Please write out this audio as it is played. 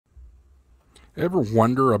Ever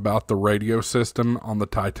wonder about the radio system on the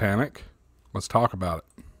Titanic? Let's talk about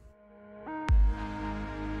it.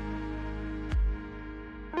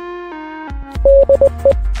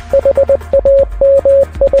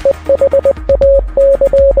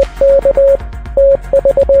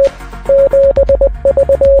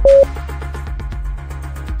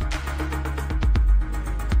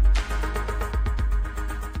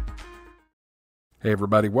 Hey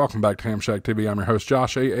everybody, welcome back to Ham Shack TV. I'm your host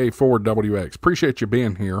Josh, AA4WX. Appreciate you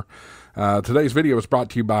being here. Today's video is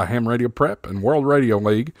brought to you by Ham Radio Prep and World Radio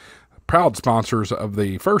League, proud sponsors of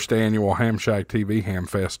the first annual Ham Shack TV Ham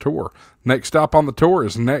Fest Tour. Next stop on the tour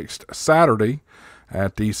is next Saturday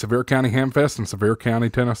at the Sevier County Ham Fest in Sevier County,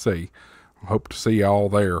 Tennessee. Hope to see you all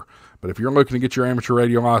there. But if you're looking to get your amateur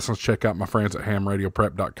radio license, check out my friends at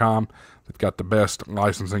hamradioprep.com. They've got the best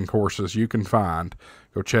licensing courses you can find.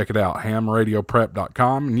 Go check it out,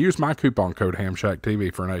 hamradioprep.com, and use my coupon code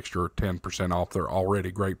HamShackTV for an extra 10% off their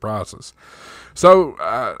already great prices. So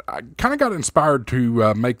I kind of got inspired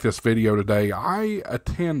to make this video today. I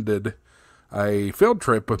attended a field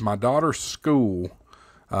trip with my daughter's school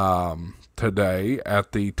today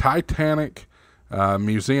at the Titanic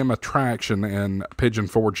Museum attraction in Pigeon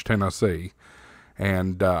Forge, Tennessee.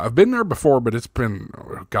 And I've been there before, but it's been,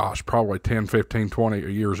 gosh, probably 10, 15,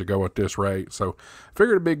 20 years ago at this rate. So I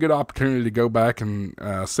figured it'd be a good opportunity to go back and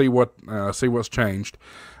see what's changed.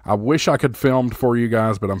 I wish I could film for you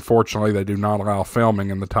guys, but unfortunately they do not allow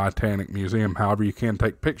filming in the Titanic Museum. However, you can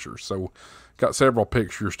take pictures. So got several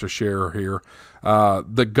pictures to share here.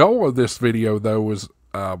 The goal of this video, though, is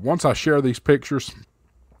once I share these pictures,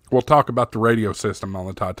 we'll talk about the radio system on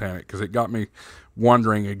the Titanic, because it got me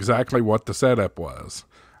wondering exactly what the setup was.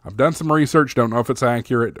 I've done some research, don't know if it's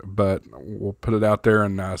accurate, but we'll put it out there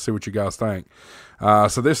and see what you guys think.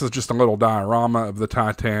 So this is just a little diorama of the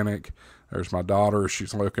Titanic. There's my daughter,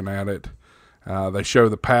 she's looking at it. They show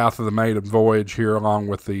the path of the maiden voyage here, along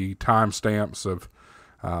with the timestamps of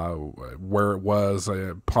where it was,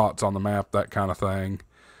 plots on the map, that kind of thing.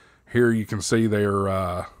 Here you can see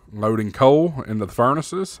they're loading coal into the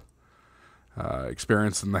furnaces,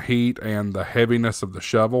 experiencing the heat and the heaviness of the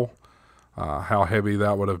shovel, how heavy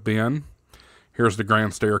that would have been. Here's the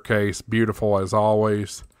grand staircase, beautiful as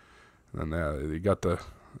always. And you got the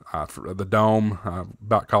dome. I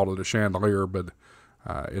about called it a chandelier, but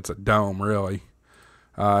it's a dome, really.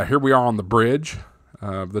 Here we are on the bridge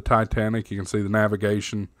of the Titanic. You can see the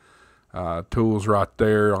navigation tools right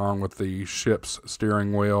there, along with the ship's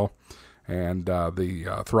steering wheel and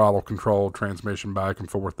the throttle control, transmission back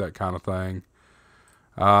and forth, that kind of thing.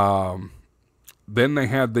 Then they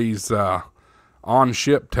had these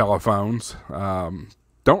on-ship telephones.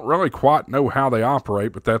 Don't really quite know how they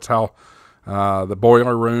operate, but that's how the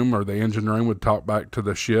boiler room or the engine room would talk back to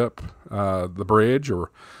the ship, the bridge,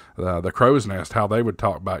 or the crow's nest, how they would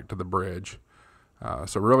talk back to the bridge.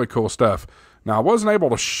 So really cool stuff. Now, I wasn't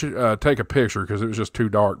able to take a picture because it was just too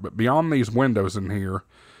dark, but beyond these windows in here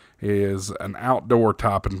is an outdoor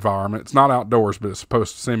type environment. It's not outdoors, but it's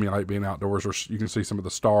supposed to simulate being outdoors, or you can see some of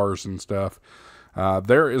the stars and stuff.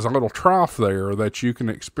 There is a little trough there that you can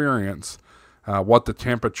experience what the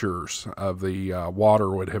temperatures of the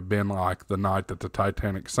water would have been like the night that the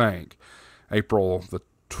Titanic sank. April the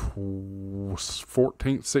 14th,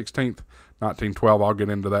 16th, 1912. I'll get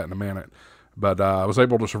into that in a minute. But I was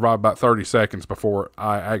able to survive about 30 seconds before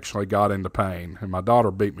I actually got into pain. And my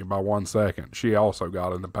daughter beat me by 1 second. She also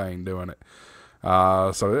got into pain doing it.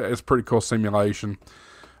 So it's a pretty cool simulation.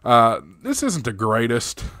 This isn't the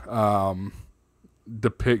greatest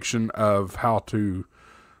depiction of how to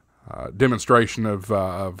demonstration of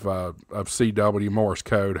CW Morse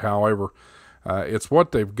code. However, it's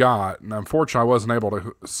what they've got. And unfortunately, I wasn't able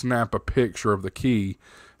to snap a picture of the key.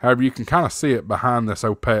 However, you can kind of see it behind this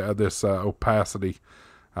opacity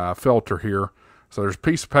filter here. So there's a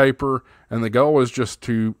piece of paper, and the goal is just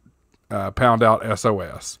to pound out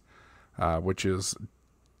SOS, which is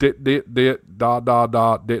dit dit dit da da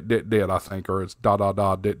da dit dit dit, I think, or it's da da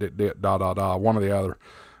da dit dit dit da da da, one or the other.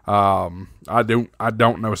 I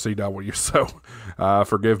don't know CW, so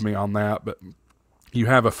forgive me on that. But you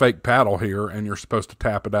have a fake paddle here, and you're supposed to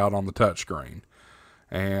tap it out on the touchscreen.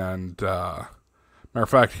 And matter of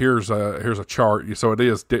fact, here's a chart. So it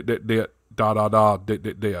is dit dit dit da da da dit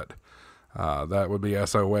dit dit. That would be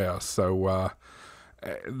SOS. So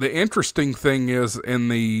the interesting thing is, in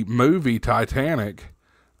the movie Titanic,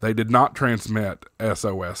 they did not transmit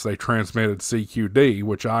SOS. They transmitted CQD,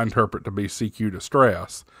 which I interpret to be CQ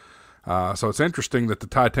distress. So it's interesting that the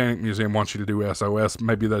Titanic Museum wants you to do SOS.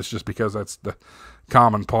 Maybe that's just because that's the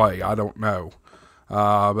common play. I don't know.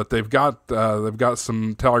 But they've got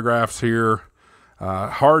some telegraphs here.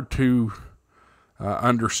 Hard to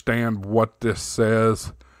understand what this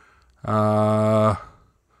says.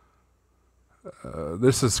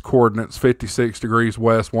 This is coordinates 56 degrees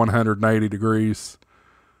west, 180 degrees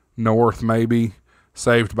north, maybe.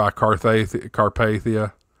 Saved by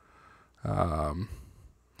Carpathia. The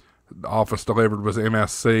office delivered was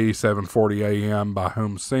MSC, 7:40 a.m. by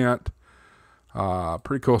whom sent.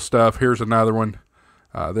 Pretty cool stuff. Here's another one.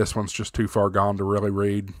 This one's just too far gone to really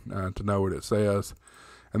read to know what it says.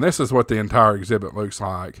 And this is what the entire exhibit looks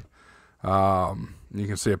like. You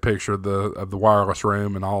can see a picture of the wireless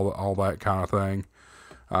room and all that kind of thing.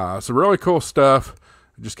 So really cool stuff.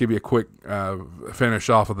 Just give you a quick finish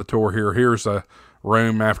off of the tour here. Here's a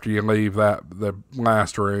room after you leave the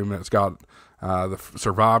last room that's got the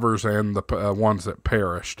survivors and the ones that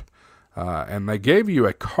perished. And they gave you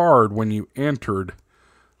a card when you entered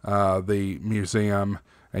the museum,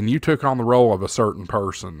 and you took on the role of a certain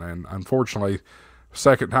person. And unfortunately,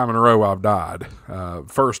 second time in a row I've died.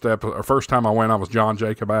 First time I went, I was John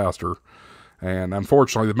Jacob Astor, and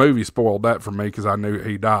unfortunately the movie spoiled that for me because I knew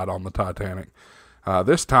he died on the Titanic.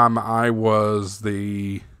 This time I was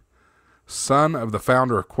the son of the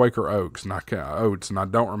founder of Quaker Oats, and I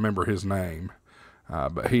don't remember his name,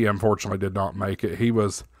 but he unfortunately did not make it. He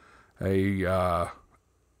was a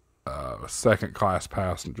second-class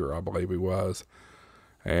passenger, I believe he was.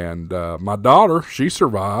 And my daughter, she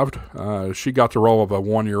survived. She got the role of a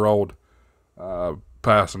 1-year-old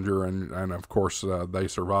passenger, and of course they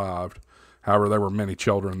survived. However, there were many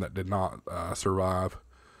children that did not survive.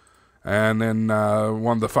 And then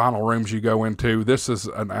one of the final rooms you go into, this is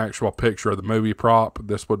an actual picture of the movie prop.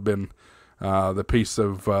 This would have been the piece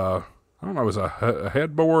of, I don't know, it was a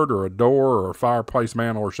headboard or a door or a fireplace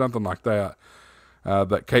mantle or something like that,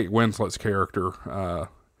 that Kate Winslet's character,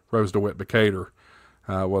 Rose DeWitt Decatur,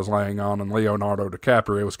 was laying on, and Leonardo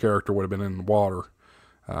DiCaprio's character would have been in the water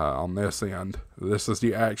on this end. This is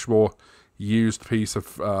the actual used piece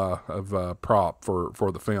of prop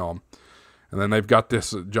for the film. And then they've got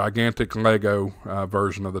this gigantic Lego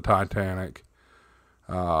version of the Titanic.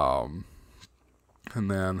 And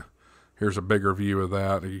then here's a bigger view of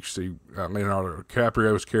that. You can see Leonardo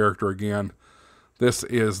DiCaprio's character again. This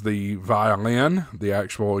is the violin, the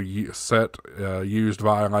actual set used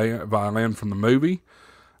violin from the movie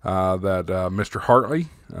that Mr. Hartley,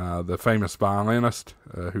 the famous violinist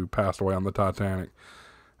who passed away on the Titanic,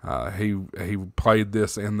 he played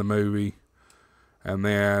this in the movie. And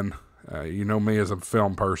then you know me as a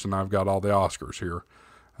film person, I've got all the Oscars here.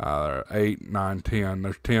 8, 9, 10.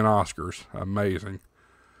 There's 10 Oscars. Amazing.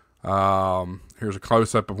 Here's a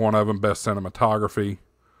close-up of one of them, Best Cinematography.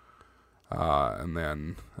 And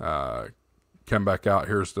then come back out.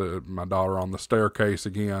 Here's my daughter on the staircase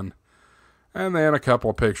again. And then a couple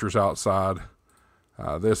of pictures outside.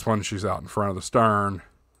 This one, she's out in front of the stern.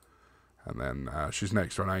 And then she's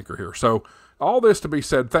next to an anchor here. So all this to be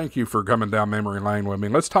said, thank you for coming down memory lane with me.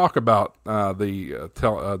 Let's talk about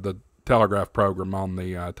the telegraph program on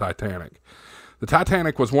the Titanic. The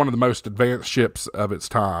Titanic was one of the most advanced ships of its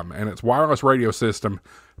time, and its wireless radio system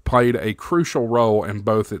played a crucial role in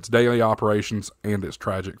both its daily operations and its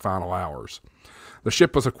tragic final hours. The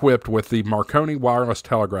ship was equipped with the Marconi wireless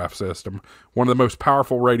telegraph system, one of the most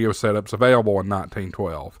powerful radio setups available in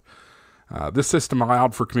 1912. This system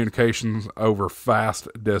allowed for communications over vast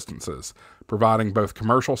distances, providing both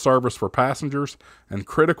commercial service for passengers and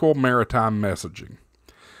critical maritime messaging.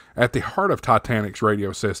 At the heart of Titanic's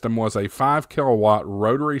radio system was a 5-kilowatt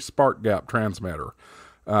rotary spark gap transmitter,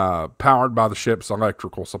 powered by the ship's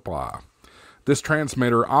electrical supply. This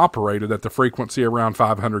transmitter operated at the frequency around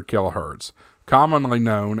 500 kilohertz, commonly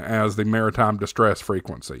known as the maritime distress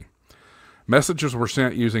frequency. Messages were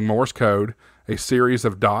sent using Morse code, a series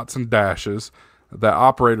of dots and dashes that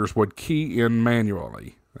operators would key in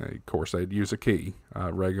manually. Of course, they'd use a key,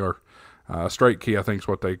 regular straight key, I think is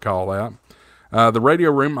what they call that. The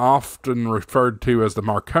radio room, often referred to as the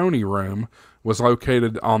Marconi room, was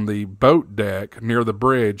located on the boat deck near the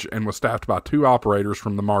bridge and was staffed by 2 operators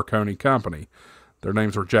from the Marconi company. Their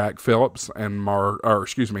names were Jack Phillips and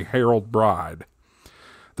Harold Bride.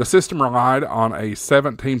 The system relied on a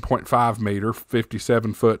 17.5 meter,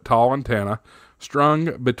 57 foot tall antenna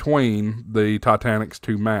strung between the Titanic's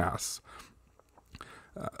 2 masts.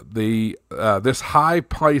 This high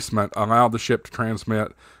placement allowed the ship to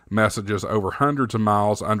transmit messages over hundreds of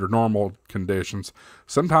miles under normal conditions,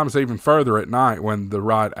 sometimes even further at night when the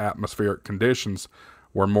right atmospheric conditions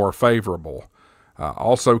were more favorable.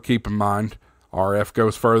 Also keep in mind, RF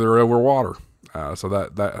goes further over water, so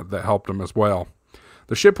that helped them as well.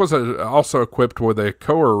 The ship was also equipped with a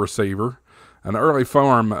Coer receiver, an early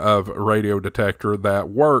form of radio detector that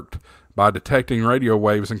worked by detecting radio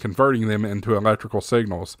waves and converting them into electrical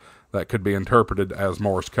signals that could be interpreted as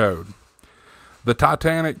Morse code. The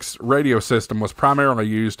Titanic's radio system was primarily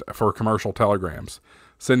used for commercial telegrams,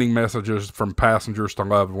 sending messages from passengers to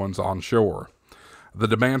loved ones on shore. The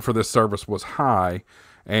demand for this service was high,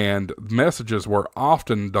 and messages were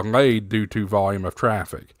often delayed due to volume of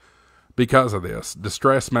traffic. Because of this,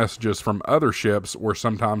 distress messages from other ships were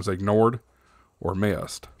sometimes ignored or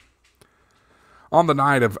missed. On the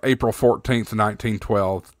night of April 14th,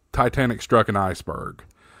 1912, Titanic struck an iceberg.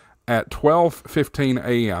 At 12:15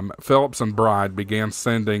 a.m., Phillips and Bride began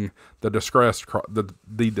sending the distress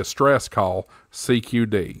call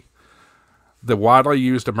CQD, the widely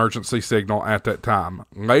used emergency signal at that time.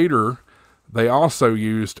 Later, they also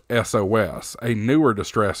used SOS, a newer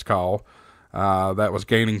distress call that was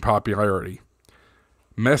gaining popularity.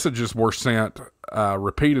 Messages were sent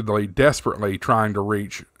repeatedly, desperately trying to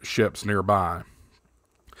reach ships nearby.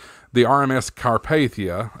 The RMS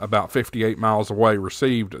Carpathia, about 58 miles away,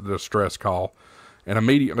 received the distress call and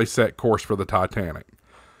immediately set course for the Titanic.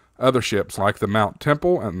 Other ships, like the Mount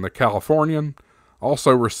Temple and the Californian,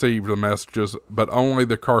 also received the messages, but only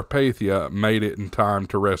the Carpathia made it in time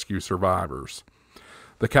to rescue survivors.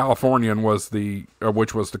 The Californian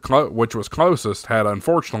which was closest, had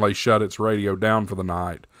unfortunately shut its radio down for the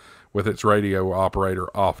night, with its radio operator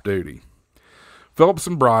off duty. Phillips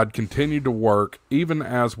and Bride continued to work even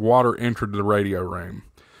as water entered the radio room.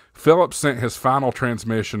 Phillips sent his final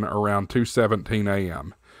transmission around 2:17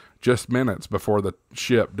 a.m., just minutes before the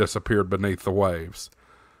ship disappeared beneath the waves.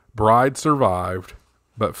 Bride survived,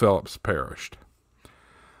 but Phillips perished.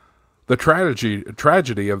 The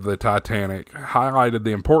tragedy of the Titanic highlighted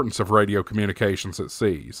the importance of radio communications at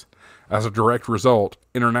seas. As a direct result,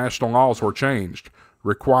 international laws were changed,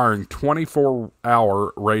 requiring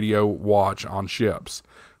 24-hour radio watch on ships,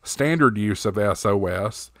 standard use of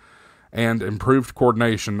SOS, and improved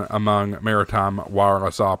coordination among maritime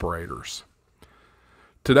wireless operators.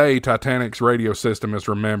 Today, Titanic's radio system is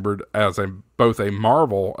remembered as both a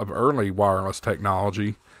marvel of early wireless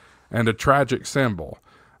technology and a tragic symbol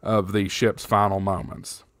of the ship's final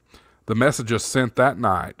moments. The messages sent that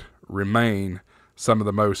night remain some of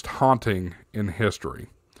the most haunting in history,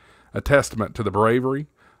 a testament to the bravery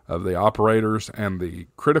of the operators and the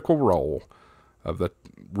critical role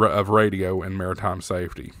of radio in maritime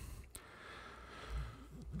safety.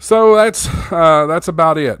 So that's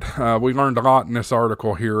about it. We learned a lot in this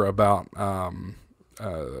article here about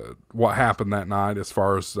what happened that night as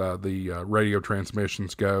far as the radio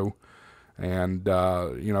transmissions go, and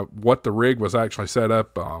what the rig was actually set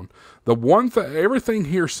up on. The one thing, everything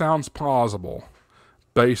here sounds plausible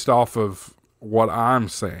based off of what I'm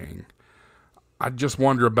saying. I just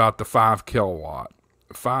wonder about the 5 kilowatt.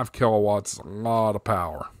 5 kilowatts, a lot of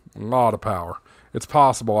power. A lot of power. It's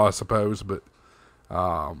possible, I suppose, but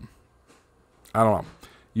I don't know.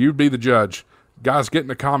 You'd be the judge. Guys, get in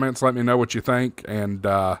the comments. Let me know what you think, and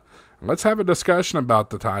let's have a discussion about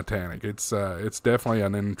the Titanic. It's definitely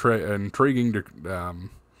an intriguing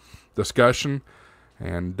discussion,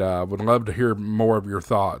 and would love to hear more of your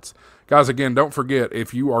thoughts. Guys, again, don't forget,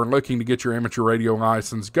 if you are looking to get your amateur radio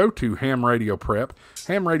license, go to Ham Radio Prep,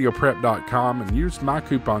 hamradioprep.com, and use my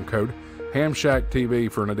coupon code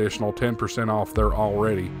HamShackTV for an additional 10% off their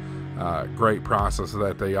already great prices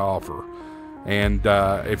that they offer. And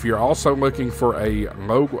if you're also looking for a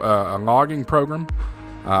logging program,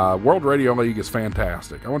 World Radio League is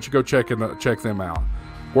fantastic. I want you to go check them out.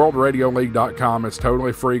 WorldRadioLeague.com. It's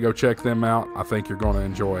totally free. Go check them out. I think you're going to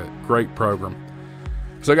enjoy it. Great program.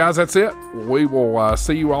 So, guys, that's it. We will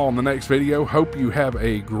see you all in the next video. Hope you have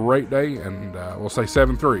a great day, and we'll say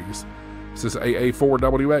 7 threes. This is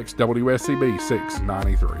AA4WX, WSCB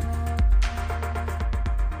 693.